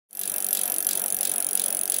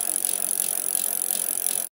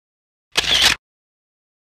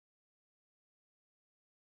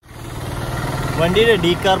വണ്ടിയുടെ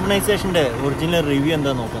ഡീകാർബണൈസേഷൻ്റെ original review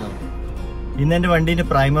എന്താ നോക്കുന്നത്. ഇന്ന് എൻ്റെ വണ്ടീൻ്റെ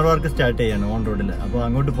പ്രൈമർ വർക്ക് സ്റ്റാർട്ട് ചെയ്യാണ് ഓൺ റോഡിൽ. അപ്പോൾ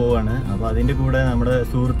അങ്ങോട്ട് പോവാണ്. അപ്പോൾ അതിൻ്റെ കൂടെ നമ്മുടെ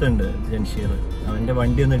സുഹൃത്തുണ്ട് ജംഷീർ. അവൻ്റെ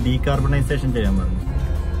വണ്ടി ഒന്ന് ഡീകാർബണൈസേഷൻ ചെയ്യാൻ പറഞ്ഞു.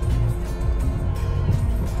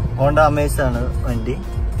 ഹോണ്ട അമേസാണ് വണ്ടി.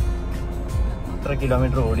 ഇത്ര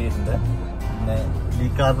കിലോമീറ്റർ ഓടിയിട്ടുണ്ട്. പിന്നെ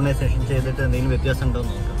ഡീകാർബണൈസേഷൻ ചെയ്തിട്ട് എന്തെങ്കിലും വ്യത്യാസം ഉണ്ടോ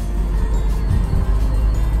എന്ന് നോക്കാം.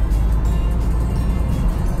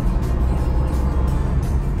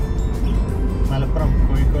 മലപ്പുറം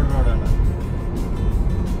കോഴിക്കോട് റോഡാണ്.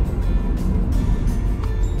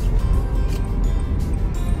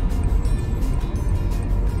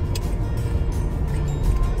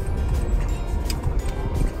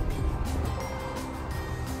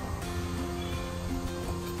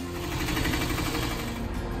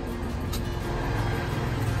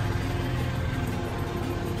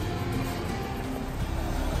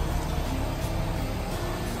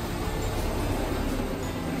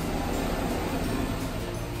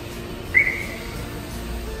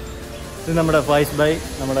 ഇത് നമ്മുടെ ഫായിസ് ബൈ,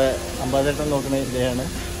 നമ്മുടെ അംബാസഡർ നോക്കുന്ന ഇദ്ദേഹമാണ്.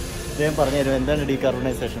 ഇദ്ദേഹം പറഞ്ഞുതരും എന്താണ്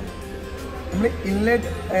ഡീകാർബണൈസേഷൻ. നമ്മൾ ഇൻലെറ്റ്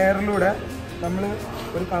എയറിലൂടെ നമ്മൾ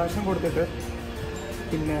ഒരു കണക്ഷൻ കൊടുത്തിട്ട്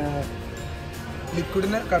പിന്നെ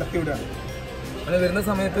ലിക്വിഡിനെ കടത്തി വിടുകയാണ്. അത് വരുന്ന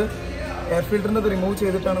സമയത്ത് എയർ ഫിൽറ്ററിൻ്റെ റിമൂവ്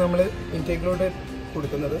ചെയ്തിട്ടാണ് നമ്മൾ ഇൻടേക്കിലോട്ട്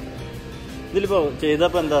കൊടുക്കുന്നത്. ഇതിലിപ്പോൾ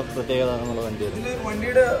ചെയ്തപ്പോൾ എന്താ പ്രത്യേകത നമ്മുടെ വണ്ടി? ഇതിൽ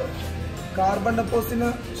വണ്ടിയുടെ കാർബൺ ഡെപ്പോസിന്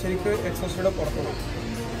ശരിക്ക് എക്സോസ്റ്റയുടെ പുറത്തു പോകും.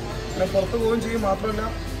 അങ്ങനെ പുറത്ത് പോവുകയും ചെയ്യും. മാത്രമല്ല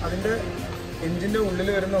അതിൻ്റെ എൻജിൻ്റെ ഉള്ളിൽ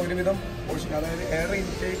വരുന്ന ഒരുവിധം പോർഷൻ, അതായത്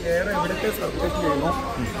എയർ എവിടത്തെ സർക്കുലേഷൻ ചെയ്യുന്നു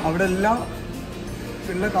അവിടെ എല്ലാം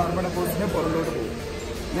ഉള്ള കാർബൺ ഡെപ്പോസിറ്റിനെ പുറത്തോട്ട് പോകും.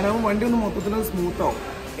 ഇങ്ങനെ ആകുമ്പോൾ വണ്ടി ഒന്ന് മൊത്തത്തിൽ സ്മൂത്ത് ആവും.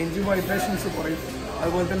 എൻജിൻ വൈബ്രേഷൻസ് കുറയും.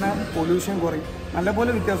 അതുപോലെ തന്നെ പൊല്യൂഷൻ കുറയും.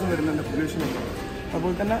 നല്ലപോലെ വ്യത്യാസം വരുന്നുണ്ട് പൊല്യൂഷനൊക്കെ.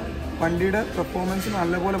 അതുപോലെ തന്നെ വണ്ടിയുടെ പെർഫോമൻസ്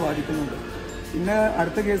നല്ലപോലെ ബാധിക്കുന്നുണ്ട്. പിന്നെ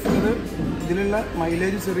അടുത്ത കേസുള്ളത് ഇതിലുള്ള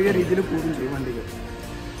മൈലേജ് ചെറിയ രീതിയിൽ കൂടുകയും ചെയ്യും വണ്ടികൾ.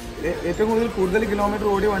 ഏറ്റവും കൂടുതൽ കിലോമീറ്റർ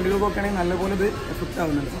ഓടിയ വണ്ടികൾക്കൊക്കെ ആണെങ്കിൽ നല്ലപോലെ ഇത് എഫക്റ്റ്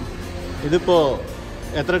ആവുന്നുണ്ട്. ഇതിപ്പോൾ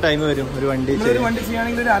എത്ര ടൈം വരും ഒരു വണ്ടി? ഒരു വണ്ടി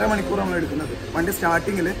ചെയ്യുകയാണെങ്കിൽ ഒരു അരമണിക്കൂർ നമ്മൾ എടുക്കുന്നത്. വണ്ടി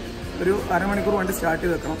സ്റ്റാർട്ടിങ്ങിൽ ഒരു അരമണിക്കൂർ വണ്ടി സ്റ്റാർട്ട്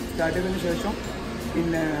ചെയ്ത് വെക്കണം. സ്റ്റാർട്ട് ചെയ്തതിന് ശേഷം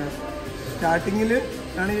പിന്നെ സ്റ്റാർട്ടിങ്ങിൽ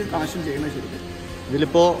ആണ് ഈ കാശും ചെയ്യുന്നത്. ശരിക്കും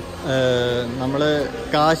ഇതിലിപ്പോൾ നമ്മൾ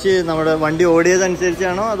കാശ് നമ്മുടെ വണ്ടി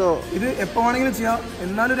ഓടിയതനുസരിച്ചാണോ അതോ? ഇത് എപ്പോൾ വേണമെങ്കിലും ചെയ്യാം.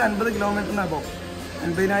 എന്നാലും ഒരു 50 കിലോമീറ്ററിനപ്പോൾ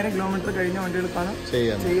 50,000 കിലോമീറ്റർ കഴിഞ്ഞ വണ്ടികൾക്കാണ്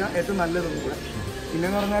ചെയ്യാൻ ഏറ്റവും നല്ലത്. കൂടെ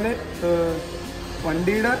പിന്നെന്ന് പറഞ്ഞാൽ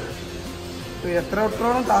വണ്ടിയുടെ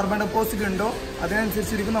എത്രത്തോളം കാർബൺ ഡെപ്പോസിറ്റ് ഉണ്ടോ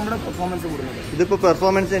അതിനനുസരിച്ചിരിക്കും നമ്മുടെ പെർഫോമൻസ് കൂടുന്നത്. ഇതിപ്പോൾ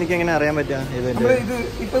പെർഫോമൻസ് എനിക്ക് എങ്ങനെ അറിയാൻ പറ്റാം? നമ്മൾ ഇത്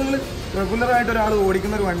ഇപ്പോൾ നിങ്ങൾ റെഗുലറായിട്ട് ഒരാൾ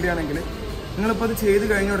ഓടിക്കുന്ന ഒരു വണ്ടിയാണെങ്കിൽ നിങ്ങളിപ്പോൾ അത് ചെയ്ത്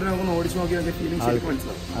കഴിഞ്ഞ ഉടനെ നമുക്ക് ഓടിച്ച് നോക്കി അതിൻ്റെ ഫീലിംഗ് ശരിക്കും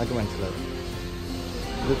മനസ്സിലാവും.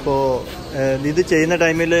 ഇതിപ്പോൾ ഇത് ചെയ്യുന്ന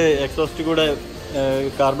ടൈമിൽ എക്സോസ്റ്റ് കൂടെ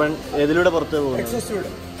കാർബൺ ഏതിലൂടെ പുറത്ത് പോകും? എക്സോസ്റ്റിലൂടെ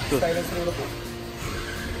സൈലൻസിലൂടെ പോകും.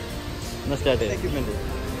 സ്റ്റാർട്ട് എക്യുപ്മെന്റ്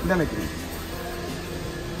ഇതാണ്.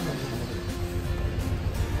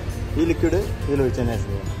 ഈ ലിക്വിഡ് ഇതിൽ ഒഴിച്ച് തന്നെ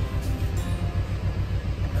ചെയ്യാം.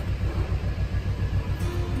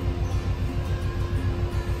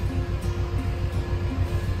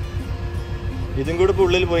 ഇതും കൂടെ ഇപ്പോൾ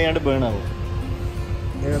ഉള്ളിൽ പോയാണ്ട് ബേൺ ആവും.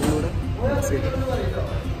 എയറിലൂടെ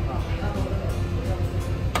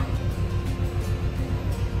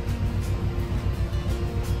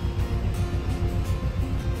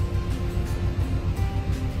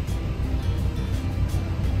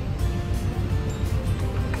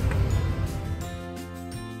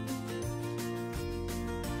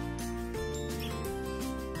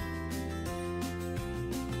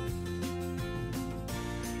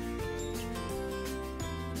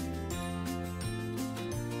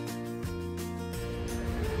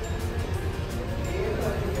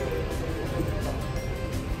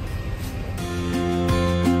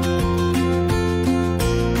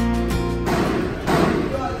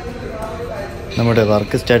നമ്മുടെ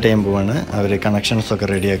വർക്ക് സ്റ്റാർട്ട് ചെയ്യാൻ പോവാണ്. അവർ കണക്ഷൻസൊക്കെ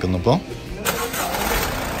റെഡിയാക്കുന്നു. ഇപ്പോൾ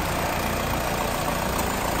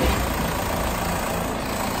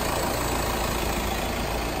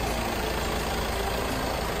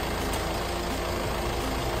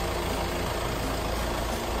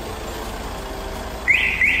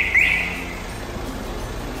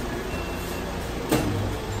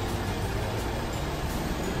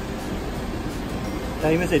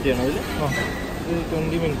ടൈം സെറ്റ് ചെയ്യണം. അതിൽ ഇത്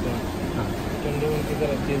 20 മിനിറ്റാണ്. 20 മിനിറ്റ്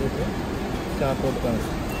സെലക്ട് ചെയ്തിട്ട് സ്റ്റാർട്ട് കൊടുക്കാൻ.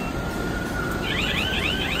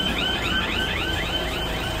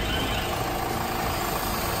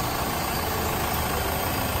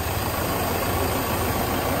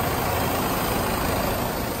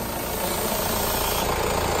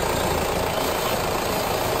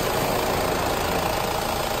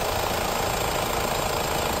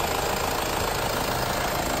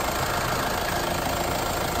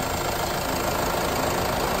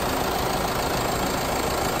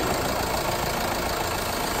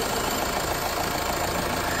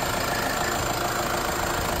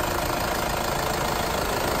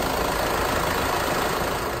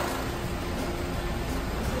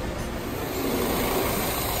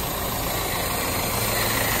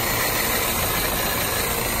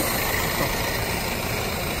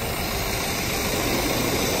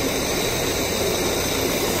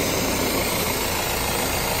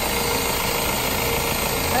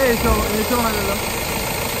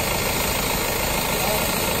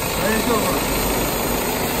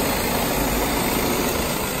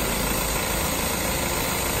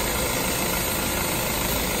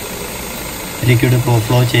 ലിക്വിഡ് ഇപ്പോൾ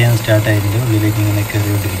ഫ്ലോ ചെയ്യാൻ സ്റ്റാർട്ട് ആയിട്ടുണ്ട്. ഉള്ളിലേക്ക് ഇങ്ങനെ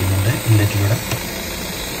കയറിക്കൊണ്ടിരിക്കുന്നുണ്ട് ഇൻലെറ്റിലൂടെ.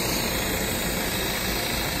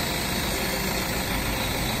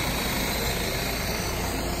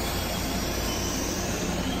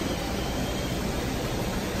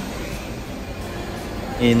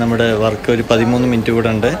 ഈ നമ്മുടെ വർക്ക് ഒരു 13 മിനിറ്റ് കൂടെ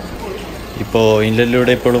ഉണ്ട്. ഇപ്പോൾ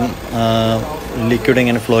ഇൻലെറ്റിലൂടെ ഇപ്പോഴും ലിക്വിഡ്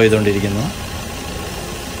ഇങ്ങനെ ഫ്ലോ ചെയ്തുകൊണ്ടിരിക്കുന്നു.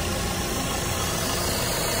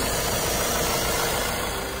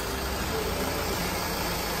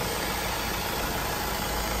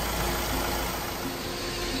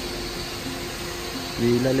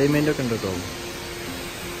 വീൽ അലൈൻമെൻ്റ് ഒക്കെ ഉണ്ട് കേട്ടോ.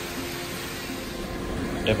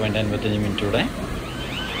 8.55 മിനിറ്റ് കൂടെ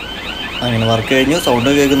അങ്ങനെ വർക്ക് കഴിഞ്ഞു.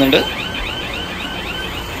 സൗണ്ട് കേൾക്കുന്നുണ്ട്.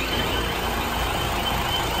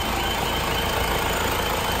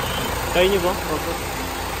 കഴിഞ്ഞിപ്പോ ഓക്കെ.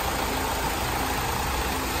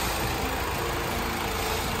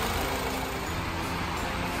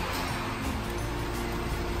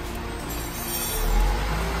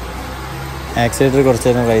 ആക്സിലേറ്റർ കുറച്ച്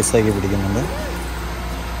നേരം റൈസാക്കി പിടിക്കുന്നുണ്ട്.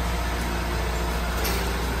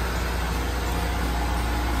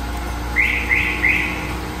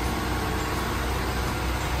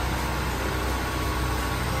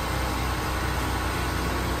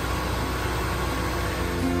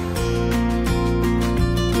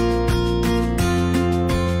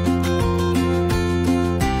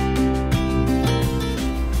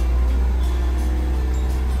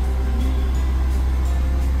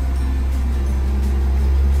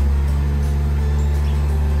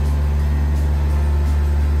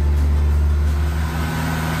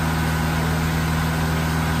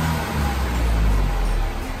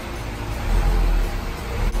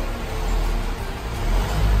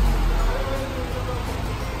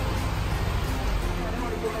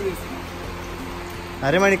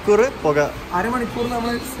 അരമണിക്കൂർ പുക, അരമണിക്കൂർ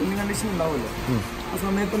നമ്മൾ സെമി കണ്ടീഷൻ ഉണ്ടാവുമല്ലോ, ആ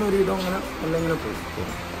സമയത്തിന് ഒരു വിധം അങ്ങനെ അല്ലെങ്കിൽ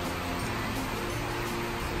പോകും.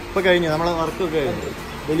 ഇപ്പൊ കഴിഞ്ഞു നമ്മളെ വർക്കൊക്കെ കഴിഞ്ഞു.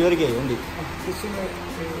 ഡെലിവറിക്ക് ആയി വണ്ടി.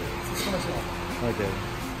 ഓക്കെ.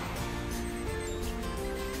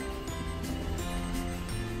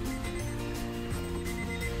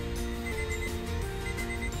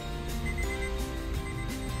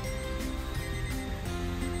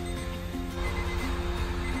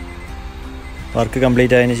 വർക്ക്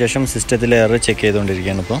കംപ്ലീറ്റ് ആയതിനു ശേഷം സിസ്റ്റത്തിലെ എറർ ചെക്ക്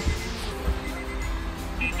ചെയ്തുകൊണ്ടിരിക്കുകയാണ് ഇപ്പോൾ.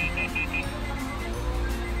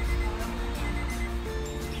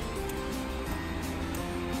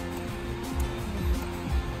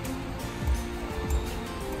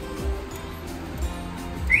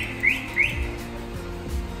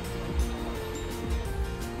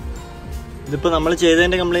 ഇതിപ്പോൾ നമ്മൾ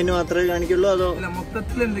ചെയ്തതിൻ്റെ കംപ്ലൈൻറ്റ് മാത്രമേ കാണിക്കുള്ളൂ അതോ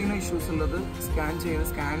മൊത്തത്തിൽ എന്തെങ്കിലും ഇഷ്യൂസ് ഉള്ളത് സ്കാൻ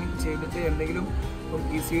ചെയ്തിട്ട് എന്തെങ്കിലും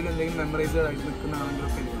ഈസിയിൽ എന്തെങ്കിലും മെമ്മറൈസ്ഡ് ആയിട്ട്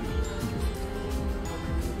നിൽക്കുന്നതാണെങ്കിലൊക്കെ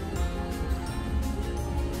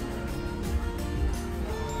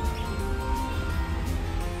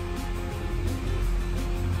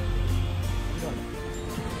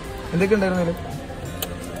എന്തൊക്കെ ഉണ്ടായിരുന്നു.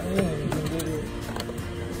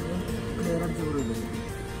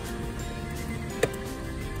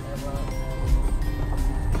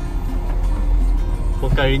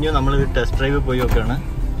 ഇപ്പോൾ കഴിഞ്ഞു. നമ്മൾ ടെസ്റ്റ് ഡ്രൈവ് പോയി നോക്കുകയാണ്.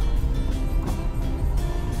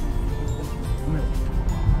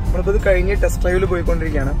 നമ്മളിപ്പോൾ ഇത് കഴിഞ്ഞ് ടെസ്റ്റ് ഡ്രൈവിൽ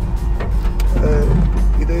പോയിക്കൊണ്ടിരിക്കുകയാണ്.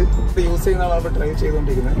 ഇത് യൂസ് ചെയ്യുന്ന ആളാണ് ഡ്രൈവ്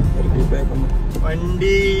ചെയ്തുകൊണ്ടിരിക്കുന്നത്. ഒരു ഫീഡ്ബാക്ക് ഒന്ന്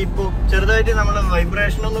വണ്ടി ഇപ്പോൾ ചെറുതായിട്ട് നമ്മൾ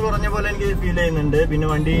വൈബ്രേഷൻ ഒന്ന് കുറഞ്ഞ പോലെ എനിക്ക് ഫീൽ ചെയ്യുന്നുണ്ട്. പിന്നെ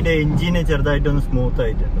വണ്ടീൻ്റെ എഞ്ചിന് ചെറുതായിട്ടൊന്ന് സ്മൂത്ത്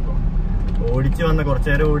ആയിട്ടുണ്ട്. ഇപ്പോൾ കുറച്ച്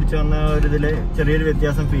നേരം ഓടിച്ചു വന്ന ഒരു ഇതിൽ ചെറിയൊരു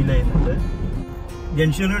വ്യത്യാസം ഫീൽ ചെയ്യുന്നുണ്ട്.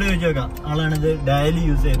 ജംഗ്ഷനോട് ചോദിച്ചു നോക്കാം, ആളാണിത് ഡയലി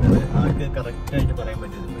യൂസ് ചെയ്യുന്നത്, ആൾക്ക് കറക്റ്റായിട്ട് പറയാൻ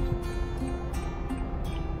പറ്റുന്നത്.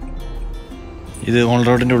 ഇത് ഓൺ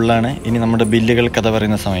റോഡിൻ്റെ ഉള്ളിലാണ്. ഇനി നമ്മുടെ ബില്ലുകൾ കഥ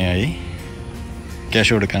പറയുന്ന സമയമായി.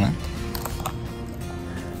 ക്യാഷ് കൊടുക്കാണ്.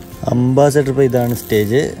 അംബാസഡർ ഇപ്പോൾ ഇതാണ്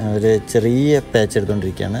സ്റ്റേജ്. അവർ ചെറിയ പാച്ച്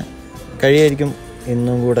എടുത്തുകൊണ്ടിരിക്കുകയാണ്. കഴിയായിരിക്കും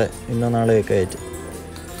ഇന്നോ നാളെയൊക്കെ ആയിട്ട്.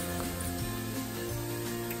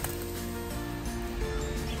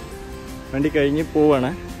 വണ്ടി കഴിഞ്ഞ്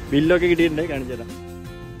പോവാണ്. ബില്ലൊക്കെ കിട്ടിയിട്ടുണ്ട്, കാണിച്ചു തരാം.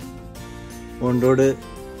 ഓൺ റോഡ്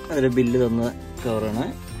ഒരു ബില്ല് തന്ന കവറാണ്.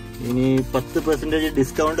 ഇനി 10%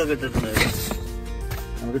 ഡിസ്കൗണ്ട് ഒക്കെ ഇട്ടിട്ടുണ്ടായിരുന്നു.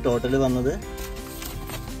 നമുക്ക് ടോട്ടൽ വന്നത്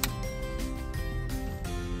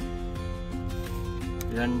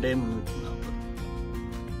 2340.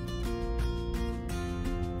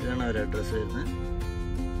 ഇതാണ് ഒരു അഡ്രസ് വരുന്നത്.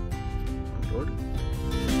 On road.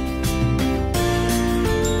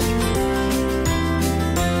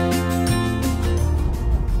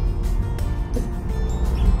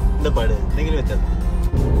 എന്താ പാട് എന്തെങ്കിലും വ്യത്യാസം?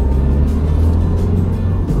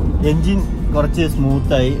 എൻജിൻ കുറച്ച്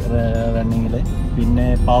സ്മൂത്തായി റണ്ണിങ്ങിൽ. പിന്നെ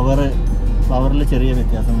പവറിൽ ചെറിയ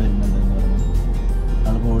വ്യത്യാസം വരുന്നുണ്ട് എന്ന് പറഞ്ഞു.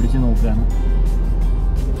 ആളിപ്പോൾ ഓടിച്ച് നോക്കുകയാണ്.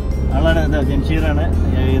 ആളാണ് ജംഷീറാണ്,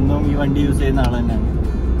 എന്നും ഈ വണ്ടി യൂസ് ചെയ്യുന്ന ആൾ തന്നെയാണ്.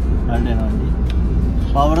 ആളുടെയാണ് വണ്ടി.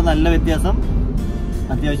 പവർ നല്ല വ്യത്യാസം,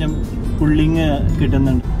 അത്യാവശ്യം പുള്ളിങ്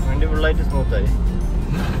കിട്ടുന്നുണ്ട്. വണ്ടി ഫുള്ളായിട്ട് സ്മൂത്തായി.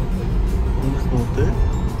 സ്മൂത്ത്.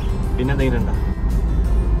 പിന്നെ എന്തെങ്കിലും ഉണ്ടോ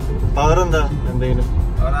പവർ? എന്താ എന്തെങ്കിലും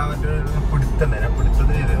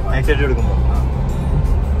ആക്സിഡന്റ് എടുക്കുമ്പോൾ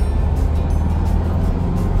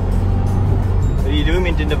 20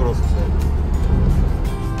 മിനിറ്റിന്റെ പ്രോസസ്.